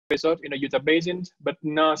episode in the Uintah Basin, but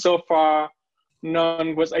so far,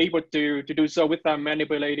 none was able to do so without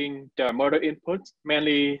manipulating the model inputs,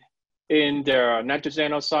 mainly in the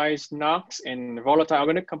nitrogen oxides, NOx, and volatile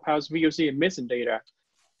organic compounds VOC emission data.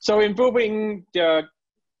 So improving the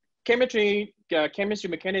chemistry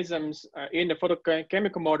mechanisms in the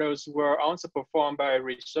photochemical models were also performed by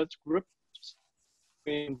research groups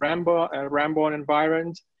in Ramborn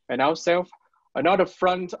environment and ourselves. Another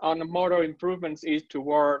front on the model improvements is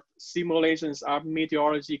toward simulations of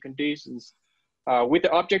meteorology conditions with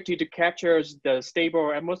the objective to capture the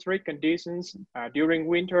stable atmospheric conditions during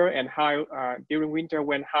winter and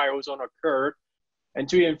when high ozone occurred, and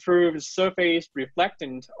to improve surface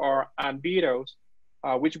reflectance or albedos,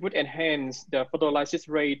 which would enhance the photolysis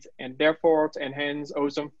rate and therefore enhance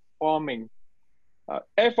ozone forming.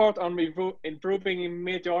 Effort on improving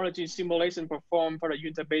meteorology simulation performed for the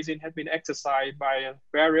Uintah Basin has been exercised by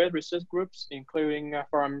various research groups, including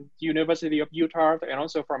from the University of Utah and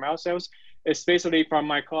also from ourselves, especially from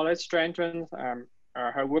my college, Tran.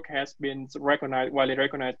 Her work has been widely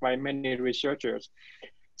recognized by many researchers.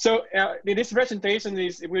 So in this presentation,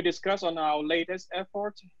 we'll discuss on our latest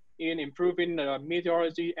effort in improving the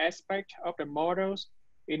meteorology aspect of the models,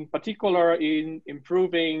 in particular in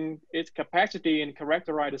improving its capacity and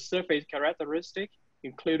characterize the surface characteristic,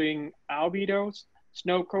 including albedos,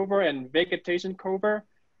 snow cover, and vegetation cover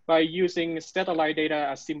by using satellite data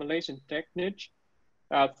assimilation technique.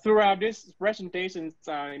 Throughout this presentation,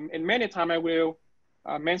 in many times I will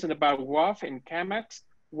mention about WRF and CAMx.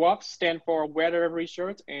 WRF stand for Weather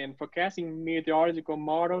Research and Forecasting Meteorological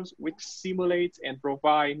Models, which simulate and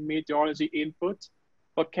provide meteorology inputs.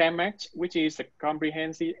 For CAMx, which is a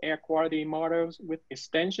comprehensive air quality models with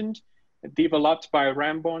extensions developed by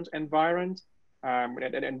Ramborn's environment.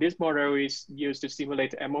 And this model is used to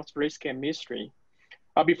simulate atmospheric chemistry.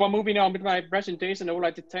 Before moving on with my presentation, I would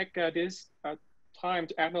like to take this time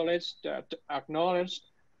to acknowledge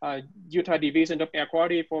Utah Division of Air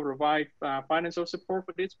Quality for provide financial support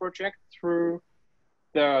for this project through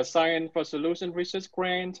the Science for Solution Research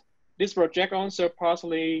Grant. This project also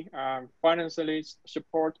partially financially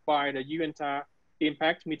supported by the Uintah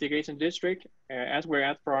Impact Mitigation District, as well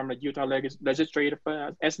as from the Utah Legislative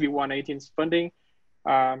SB 118's funding.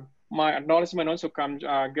 My acknowledgement also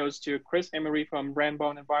goes to Chris Emery from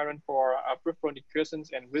Ramborn Environment for fruitful discussions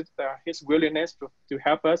and with his willingness to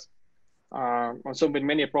help us also with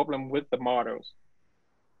many problems with the models.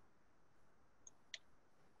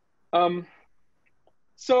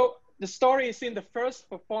 So the story is in the first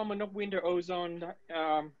performance of winter ozone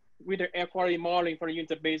winter air quality modeling for the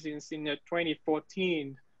Uintah Basin in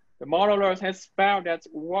 2014. The modeler has found that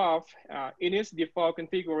WRF in its default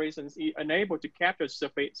configurations is unable to capture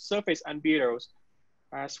surface albedos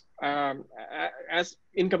as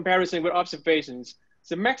in comparison with observations.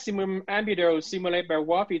 The maximum albedo simulated by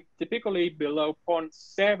WRF is typically below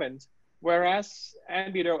 0.7, whereas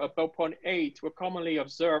albedo above 0.8 were commonly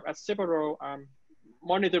observed at several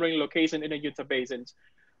monitoring locations in the Uintah Basin.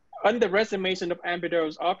 Underestimation of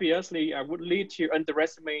albedos obviously would lead to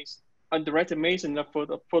underestimation of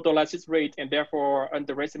photolysis rate and therefore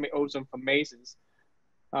underestimate ozone formations.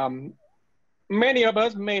 Many of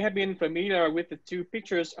us may have been familiar with the two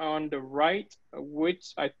pictures on the right,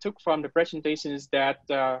 which I took from the presentations that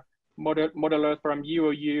modelers from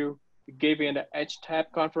UOU gave in the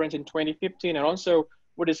HTAP conference in 2015, and also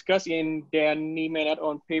were discussed in Dan Niemann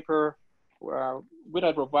on paper, which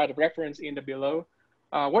I provide a reference in the below.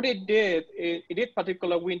 What it did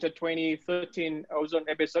particular winter 2013 ozone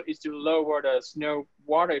episode is to lower the snow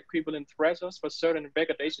water equivalent thresholds for certain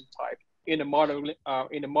vegetation type in the model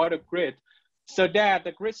grid, so that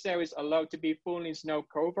the grid cell is allowed to be fully snow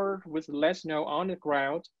covered with less snow on the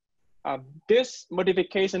ground. This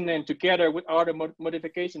modification, and together with other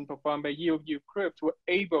modifications performed by UOU groups, were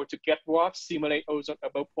able to get WRF simulate ozone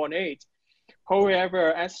above 0.8.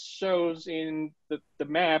 However, as shows in the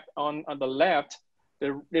map on the left,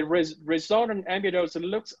 the resultant albedos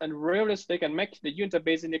looks unrealistic and makes the Uintah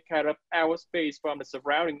Basin cut off our space from the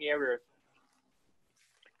surrounding area.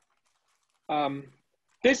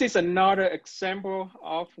 This is another example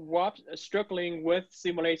of WRF struggling with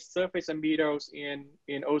simulate surface albedos in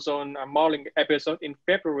ozone modeling episode in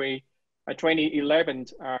February 2011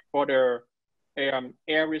 for the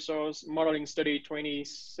air resource modeling study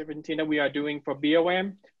 2017 that we are doing for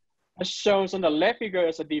BOM. As shows on the left figure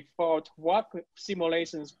as a default WRF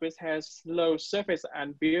simulations which has low surface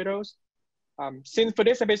albedos. Since for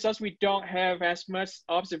this episode we don't have as much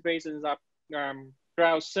observations of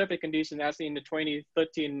ground surface conditions as in the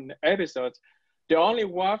 2013 episode, The only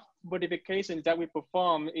WRF modification that we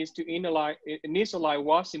perform is to initialize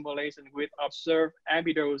WRF simulation with observed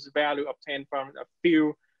albedo's value obtained from a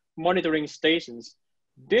few monitoring stations.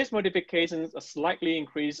 These modifications slightly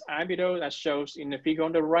increase albedo as shown in the figure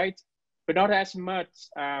on the right, but not as much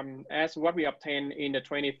as what we obtained in the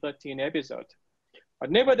 2013 episode.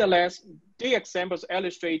 But nevertheless, the examples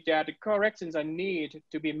illustrate that the corrections are needed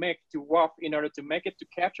to be made to WRF in order to make it to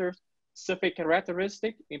capture surface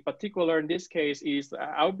characteristic. In particular, in this case, is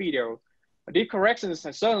albedo. These corrections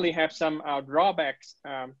certainly have some drawbacks.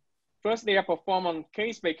 First, they are performed on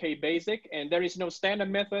case-by-case basis, and there is no standard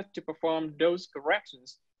method to perform those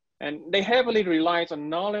corrections. And they heavily rely on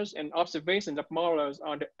knowledge and observations of models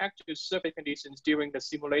on the actual surface conditions during the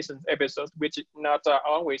simulation episodes, which is not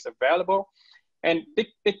always available. And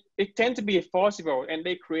it tends to be forcible, and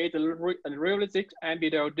they create a realistic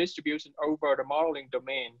albedo distribution over the modeling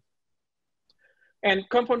domain. And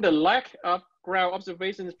come from the lack of ground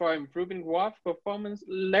observations for improving WRF performance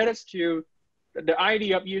led us to the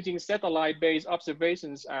idea of using satellite-based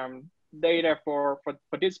observations data for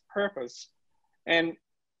this purpose. And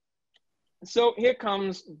so here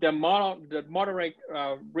comes the moderate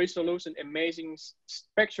resolution imaging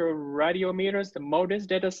spectral radiometers, the MODIS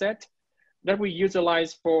data set that we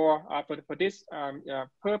utilize for this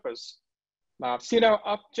purpose. Since our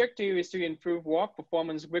objective is to improve WRF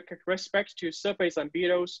performance with respect to surface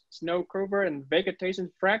albedos, snow cover, and vegetation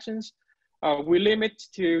fractions, we limit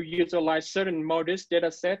to utilize certain MODIS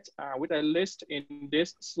data sets with a list in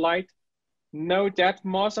this slide. Note that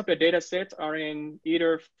most of the data sets are in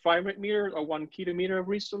either 500 meters or 1 kilometer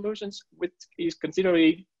resolutions, which is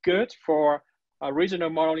considerably good for a regional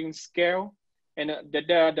modeling scale. And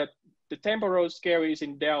the temporal scale is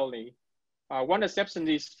in Delhi. One exception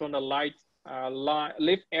is from the live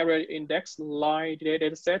area index line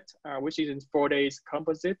data set, which is in 4 days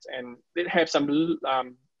composite, and it has some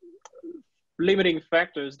limiting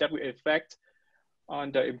factors that will affect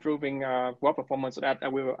on the improving WRF performance that I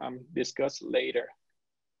will discuss later.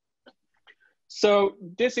 So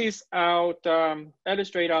this is our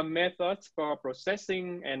illustrate our methods for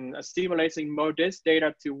processing and assimilating MODIS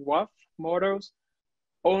data to WRF models.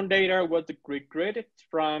 Own data was degraded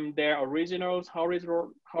from their original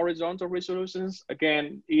horizontal resolutions,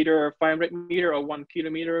 again, either 500 meter or 1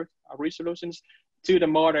 kilometer resolutions, to the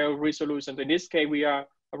model resolutions. In this case, we are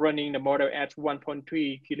running the model at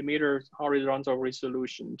 1.3 kilometers horizontal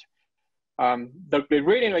resolution. The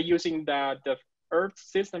reading are using the Earth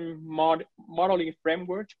System Modeling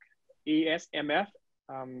Framework, ESMF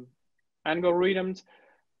algorithms.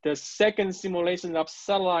 The second simulation of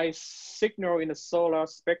satellite signal in the solar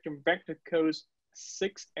spectrum vector codes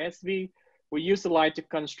 6SV we utilize to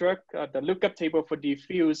construct the lookup table for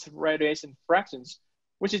diffuse radiation fractions,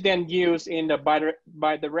 which is then used in the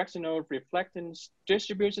bidirectional reflectance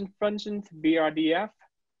distribution function, BRDF,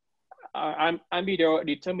 albedo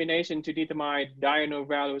determination to determine diurnal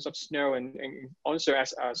values of snow, and also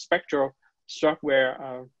as spectral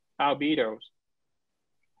software albedos.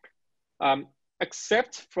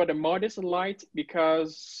 Except for the MODIS light,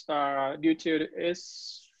 because due to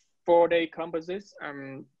its 4-day composites,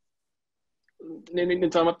 in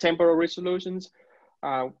terms of temporal resolutions,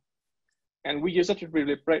 and we use it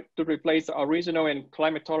to replace the original and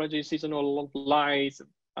climatology seasonal lights,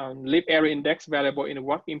 live area index variable in the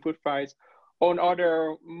WRF input files. On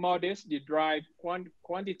other MODIS, the derived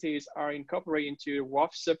quantities are incorporated into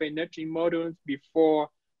WRF surface nudging modules before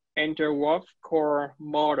enter WRF core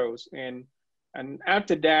models. And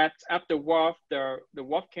after that, after WRF, the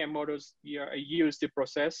WRF CAM models are used to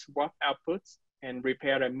process WRF outputs and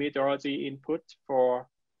prepare the methodology input for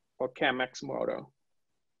CAMx model.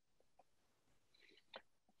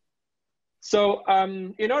 So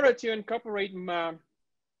in order to incorporate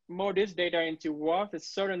MODIS data into WRF,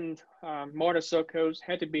 certain model circles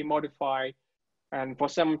had to be modified. And for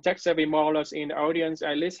some tech-savvy modelers in the audience,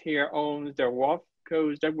 I list here on the WRF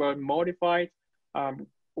codes that were modified.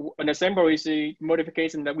 An example is the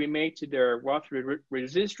modification that we made to the WRF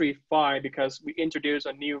registry file because we introduced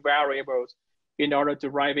a new variables in order to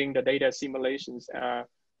driving the data simulations.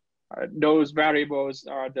 Those variables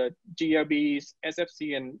are the GLBs,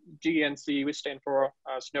 SFC, and GNC, which stand for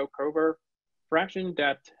snow cover fraction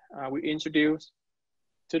that we introduced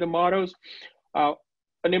to the models.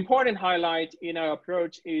 An important highlight in our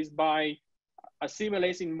approach is by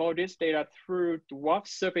assimilating MODIS data through the WRF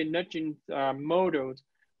surface nudging models,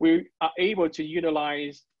 we are able to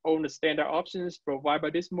utilize all the standard options provided by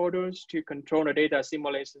these models to control the data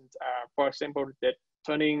simulations. For example, that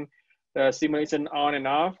turning the simulation on and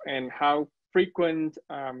off, and how frequent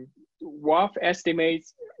WRF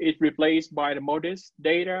estimates is replaced by the MODIS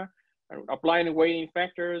data, applying weighting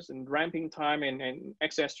factors and ramping time and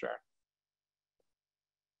etc.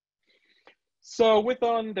 So with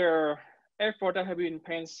on the effort that have been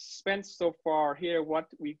spent so far here, what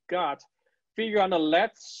we got, figure on the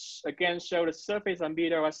left again show the surface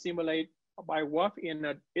albedo assimilate by WRF in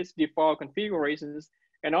its default configurations,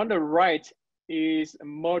 and on the right is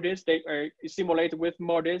modest simulated with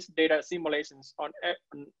modest data assimilations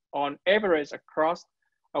on average across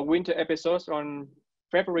winter episodes on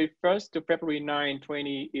February 1st to February 9,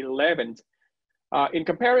 2011. In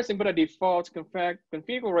comparison with the default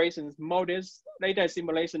configurations, modest data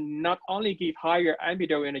assimilation not only give higher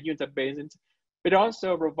albedo in the Uintah Basin, but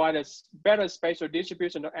also provide a better spatial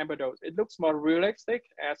distribution of albedos. It looks more realistic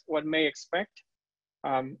as one may expect.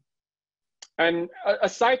 And a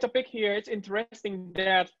side topic here, it's interesting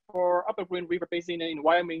that for Upper Green River Basin in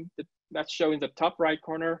Wyoming, that's shown in the top right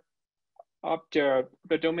corner of the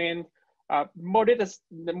domain, modest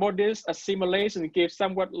assimilation gives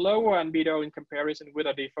somewhat lower albedo in comparison with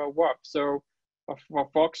a default WRF. So for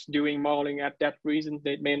folks doing modeling at that reason,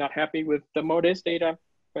 they may not happy with the modest data,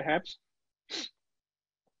 perhaps.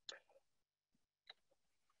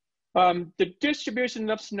 The distribution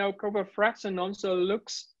of snow cover fraction also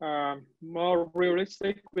looks more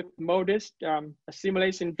realistic with modest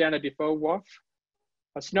assimilation than a default WRF.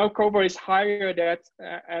 Snow cover is higher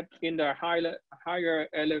in the higher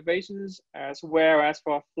elevations as well as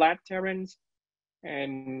for flat terrains,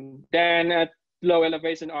 and then at low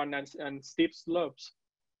elevation on steep slopes.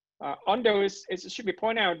 On those, it should be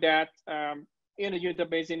pointed out that in the Uintah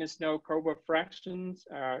Basin, snow cover fractions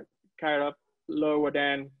kind of lower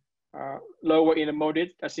in the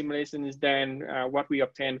modest assimilations than what we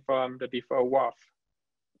obtained from the default WRF.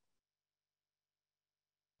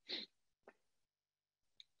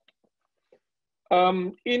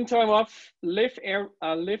 In terms of lift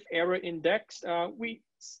area index, we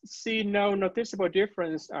see no noticeable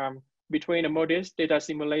difference between the modest data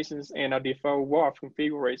assimilations and the default WRF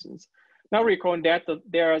configurations. Now recall that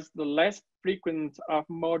there's the less frequent of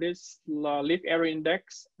modest lift area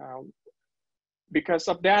index. Because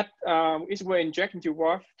of that, is we're injecting to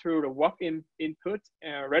WRF through the WRF input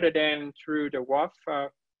rather than through the WRF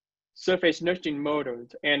surface nudging model.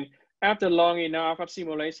 And after long enough of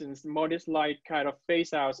simulations, modest light kind of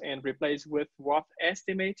phase out and replace with WRF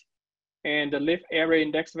estimate, and the lift area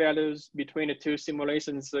index values between the two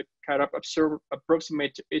simulations kind of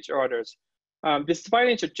approximate each other. This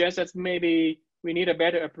finding suggests that maybe we need a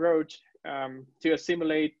better approach to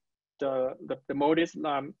assimilate the modest,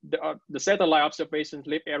 the satellite observations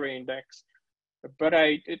lift area index, but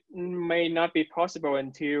it may not be possible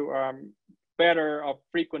until better or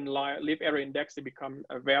frequent lift area index to become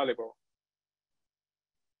available.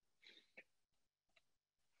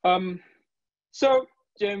 So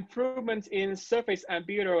the improvements in surface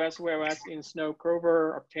albedo as well as in snow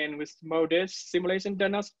cover obtained with modest simulation do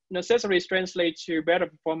not necessarily translate to better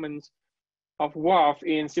performance of WRF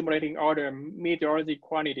in simulating other meteorology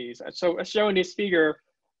quantities. So as shown in this figure,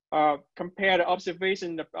 compare the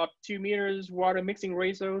observation of 2 meters water mixing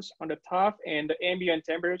ratios on the top and the ambient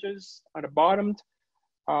temperatures on the bottom.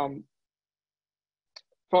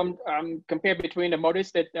 Compare between the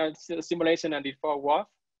modest simulation and default WRF.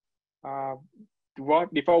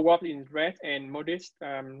 Default WRF in red and modest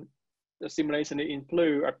the simulation in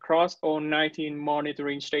blue across all 19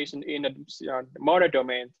 monitoring stations in the model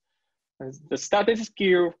domain. The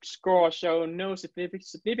statistical score showed no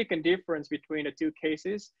significant difference between the two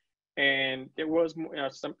cases, and there was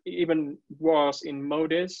some even worse in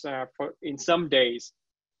modest in some days.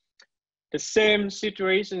 The same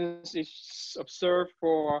situations is observed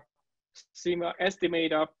for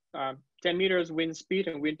estimate of 10 meters wind speed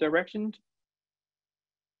and wind direction.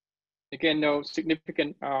 Again, no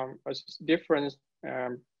significant difference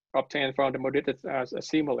obtained from the modest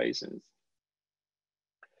simulations.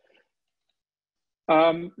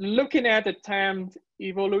 Looking at the time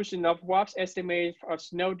evolution of WRF's estimate of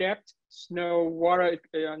snow depth, snow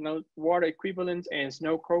water equivalent, and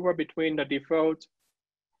snow cover between the default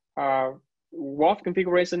WRF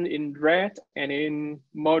configuration in red and in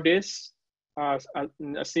modest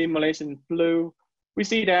assimilation blue, we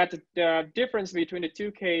see that the difference between the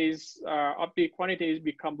two cases of the quantities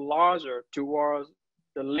become larger towards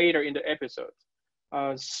the later in the episode.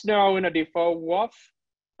 Snow in the default WRF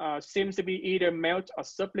seems to be either melt or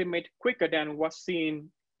sublimate quicker than what's seen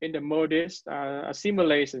in the modest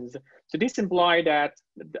simulations. So this implies that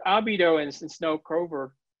the albedo and snow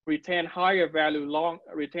cover retain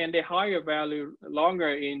their higher value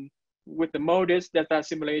longer with the modest data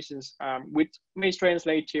simulations, which may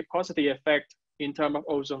translate to a positive effect in terms of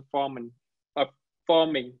ozone forming.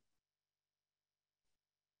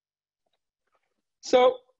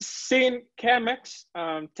 So since CAMx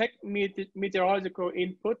take meteorological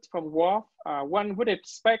input from WRF, one would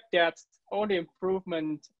expect that all the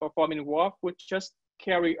improvement performed in WRF would just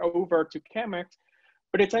carry over to CAMx.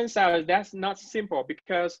 But it turns out that's not simple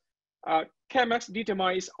because CAMx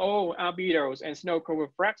determines all albedos and snow cover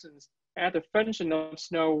fractions as a function of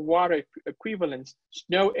snow water equivalence,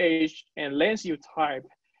 snow age, and lens U type.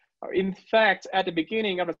 In fact, at the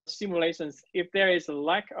beginning of the simulations, if there is a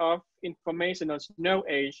lack of information on snow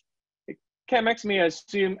age, CAMx may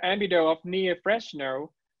assume albedo of near fresh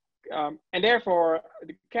snow, and therefore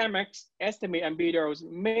the CAMx estimate albedos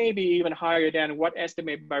may be even higher than what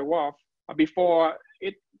estimated by WRF before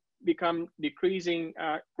it become decreasing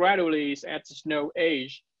gradually as the snow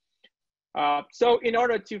age. So in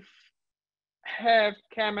order to have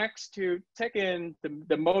CAMx to take in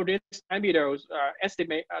the MODIS albedos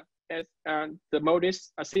estimate as the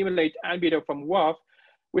MODIS assimilate albedo from WRF,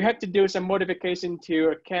 we had to do some modification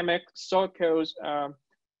to CAMx source codes,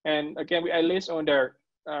 and again I list on there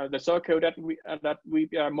the source code that we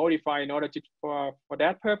modify in order to for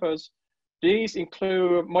that purpose. These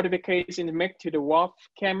include modifications made to the WRF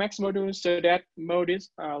CAMx module so that MODIS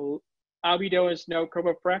albedo and snow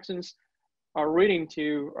cover fractions are reading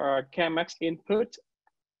to CAMx input.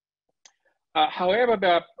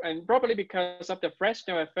 However, and probably because of the fresh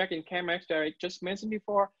snow effect in CAMx that I just mentioned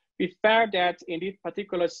before, we found that in this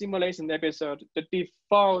particular simulation episode, the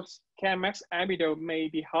default CAMx albedo may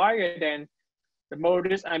be higher than the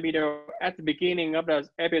MODIS albedo at the beginning of the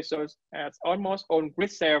episodes as almost on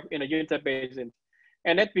grid self in the Uintah Basin.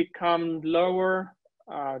 And that becomes lower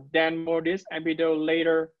than MODIS albedo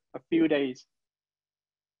later a few days.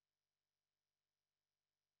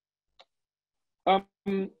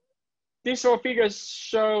 This whole figure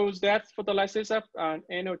shows that photolysis of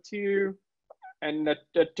NO2 and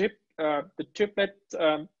the triplet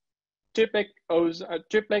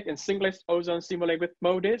and singlet ozone simulate with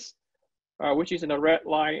MODIS, which is in the red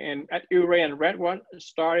line, and at Uray and red one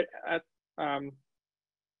started at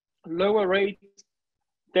lower rate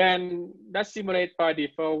than that simulated by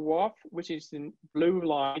default WRF, which is in blue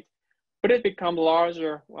line, but it becomes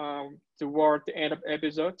larger toward the end of the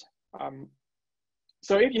episode.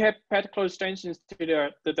 So if you have paid close attention to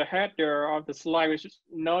the header of the slide, we should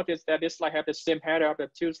notice that this slide have the same header of the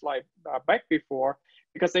two slides back before,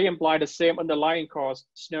 because they imply the same underlying cause,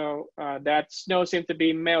 snow, that snow seems to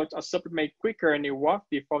be melt or sublimate quicker in the WRF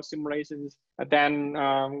default simulations than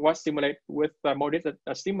what's simulated with MODIS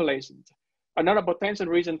simulations. Another potential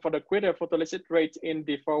reason for the greater photolysis rate in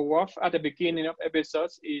default WRF at the beginning of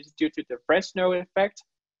episodes is due to the fresh snow effect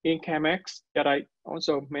in CAMx that I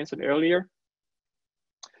also mentioned earlier.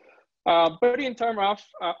 But in terms of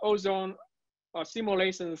ozone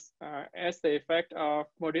simulations as the effect of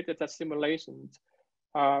MODIS simulations,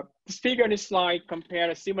 this figure in this slide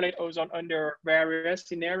compares simulate ozone under various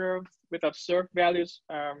scenarios with observed values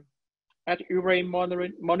at Uray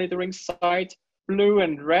monitoring site. Blue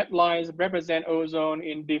and red lines represent ozone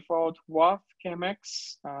in default WRF,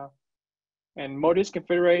 CAMx, and MODIS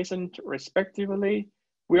configuration respectively.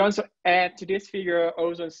 We also add to this figure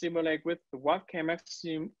ozone simulate with the WRF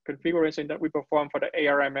CAMx configuration that we performed for the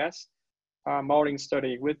ARMS modeling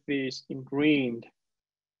study with these in green.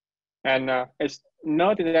 And it's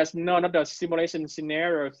noted that none of the simulation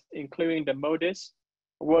scenarios, including the MODIS,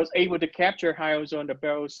 was able to capture high ozone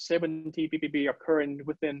above 70 ppb occurring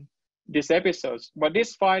within these episodes. But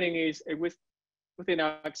this finding is within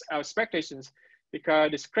our expectations,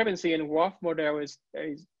 because discrepancy in WRF model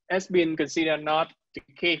has been considered not the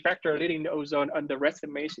key factor leading to ozone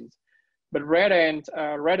underestimations, but rather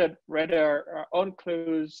own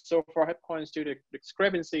clues so far have points to the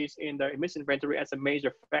discrepancies in the emission inventory as a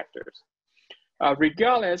major factors.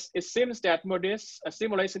 Regardless, it seems that MODIS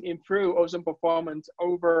simulation improve ozone performance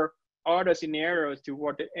over other scenarios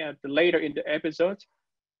toward the later in the episode.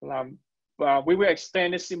 We will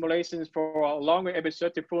extend the simulations for a longer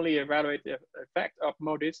episode to fully evaluate the effect of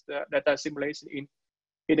MODIS data simulation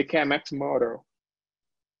in the CAMx model.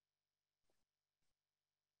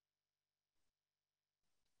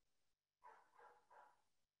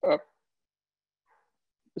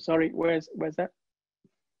 Sorry, where's that?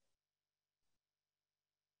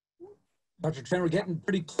 Dr. Tran, we're getting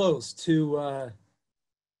pretty close to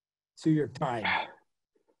your time.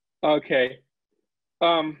 Okay.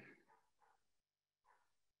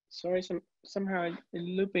 Sorry, somehow I'm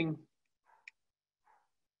looping.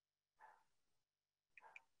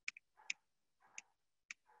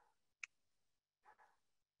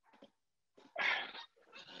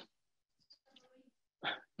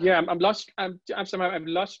 Yeah, I'm lost. I'm somehow I've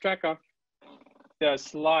lost track of the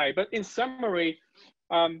slide. But in summary,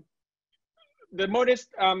 the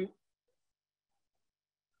modest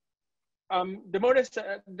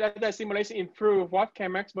data simulation improve what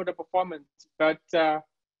CAMx model performance, but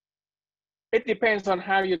it depends on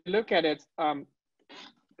how you look at it.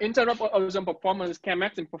 In terms of ozone performance,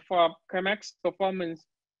 CAMx performance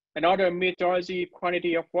and other methodology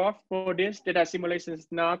quantity of WRF for this data simulations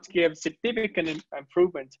not give significant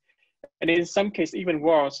improvement, and in some cases even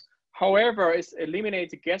worse. However, it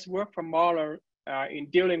eliminates guesswork from modeler in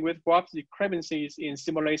dealing with WRF discrepancies in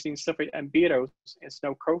simulating surface albedos and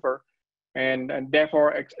snow cover, and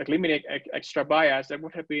therefore eliminate extra bias that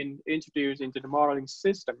would have been introduced into the modeling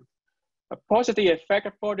system. A positive effect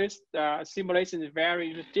for this simulation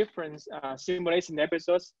varies with different simulation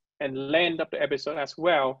episodes and length of the episode as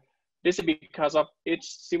well. This is because of each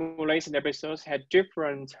simulation episodes had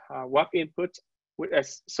different WRF inputs with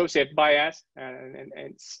associated bias, and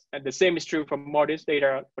the same is true for modest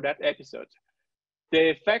data for that episode.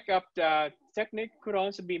 The effect of the technique could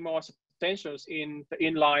also be more substantial in the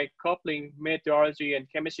inline coupling methodology and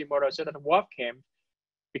chemistry models such as WRF-Chem,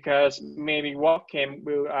 because maybe WRF-Chem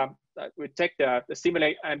will take the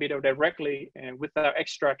simulate albedo directly and without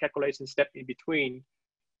extra calculation step in between.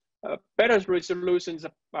 Better resolutions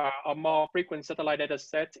or more frequent satellite data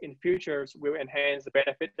sets in futures will enhance the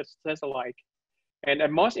benefit of satellite.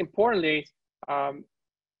 And most importantly,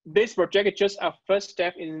 this project is just our first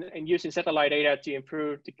step in using satellite data to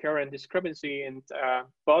improve the current discrepancy in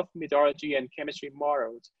both methodology and chemistry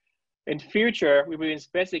models. In future, we will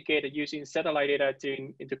investigate using satellite data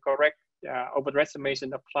to correct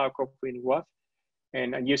overestimation of cloud cover in WRF,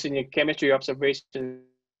 and using a chemistry observation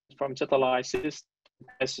from satellite systems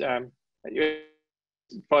as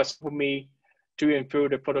for me to improve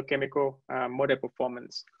the photochemical model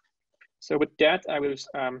performance. So with that, I will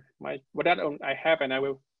with that I have, and I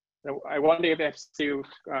wonder if I have still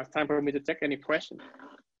time for me to take any questions.